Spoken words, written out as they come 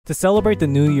To celebrate the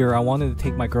new year, I wanted to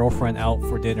take my girlfriend out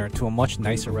for dinner to a much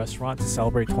nicer restaurant to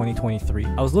celebrate 2023.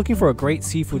 I was looking for a great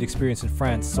seafood experience in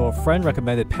France, so a friend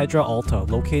recommended Pedra Alta,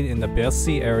 located in the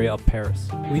Bercy area of Paris.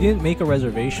 We didn't make a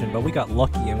reservation, but we got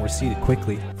lucky and were seated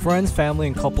quickly. Friends, family,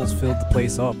 and couples filled the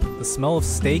place up. The smell of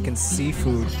steak and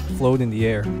seafood flowed in the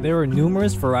air. There were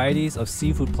numerous varieties of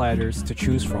seafood platters to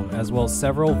choose from, as well as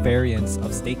several variants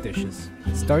of steak dishes.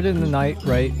 Started the night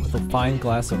right with a fine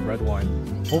glass of red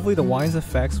wine. Hopefully the wine's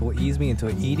effects will ease me into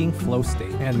an eating flow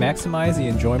state and maximize the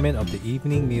enjoyment of the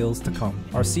evening meals to come.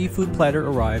 Our seafood platter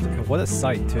arrived, and what a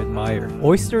sight to admire.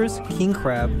 Oysters, king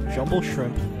crab, jumbo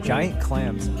shrimp, giant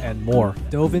clams, and more.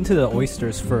 Dove into the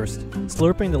oysters first.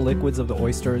 Slurping the liquids of the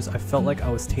oysters, I felt like I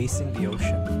was tasting the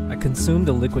ocean. I consumed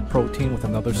the liquid protein with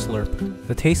another slurp.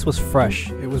 The taste was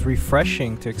fresh. It was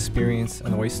refreshing to experience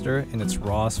an oyster in its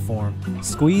rawest form.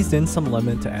 Squeezed in some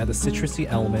lemon to add a citrusy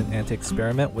element and to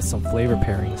experiment with some flavor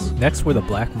pairings. Next were the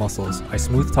black mussels. I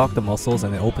smooth talked the mussels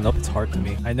and it opened up its heart to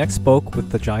me. I next spoke with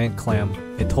the giant clam.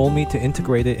 It told me to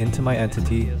integrate it into my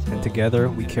entity, and together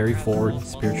we carry forward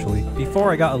spiritually.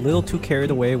 Before I got a little too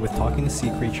carried away with talking to sea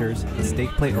creatures, the steak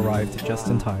plate arrived just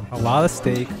in time. A lot of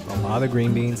steak, a lot of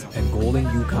green beans, and golden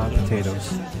Yukon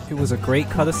potatoes. It was a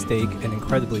great cut of steak and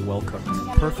incredibly well cooked.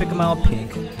 Perfect amount of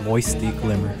pink, moist steak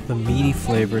glimmer. The meaty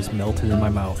flavors melted in my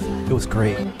mouth. It was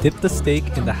great. Dipped the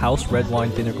steak in the house red wine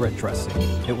vinaigrette dressing.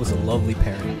 It was a lovely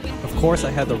pairing. Of course,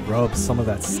 I had to rub some of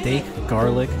that steak,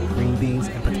 garlic, green beans,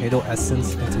 and potato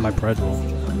essence into my bread roll.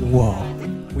 Whoa.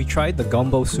 We tried the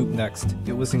gumbo soup next.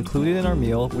 It was included in our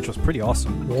meal, which was pretty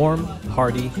awesome. Warm,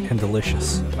 hearty, and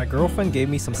delicious. My girlfriend gave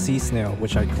me some sea snail,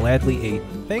 which I gladly ate.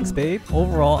 Thanks, babe.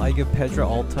 Overall, I give Pedra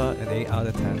Alta an 8 out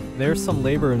of 10. There's some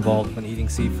labor involved when eating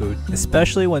seafood,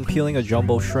 especially when peeling a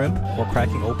jumbo shrimp or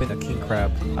cracking open a king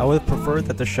crab. I would have preferred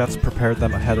that the chefs prepared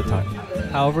them ahead of time.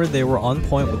 However, they were on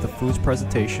point with the food's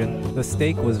presentation. The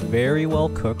steak was very well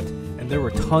cooked, and there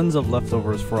were tons of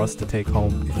leftovers for us to take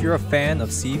home. If you're a fan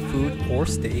of seafood or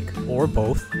steak, or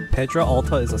both, Pedra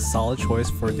Alta is a solid choice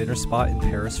for a dinner spot in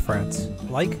Paris, France.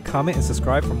 Like, comment, and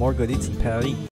subscribe for more good eats in Paris.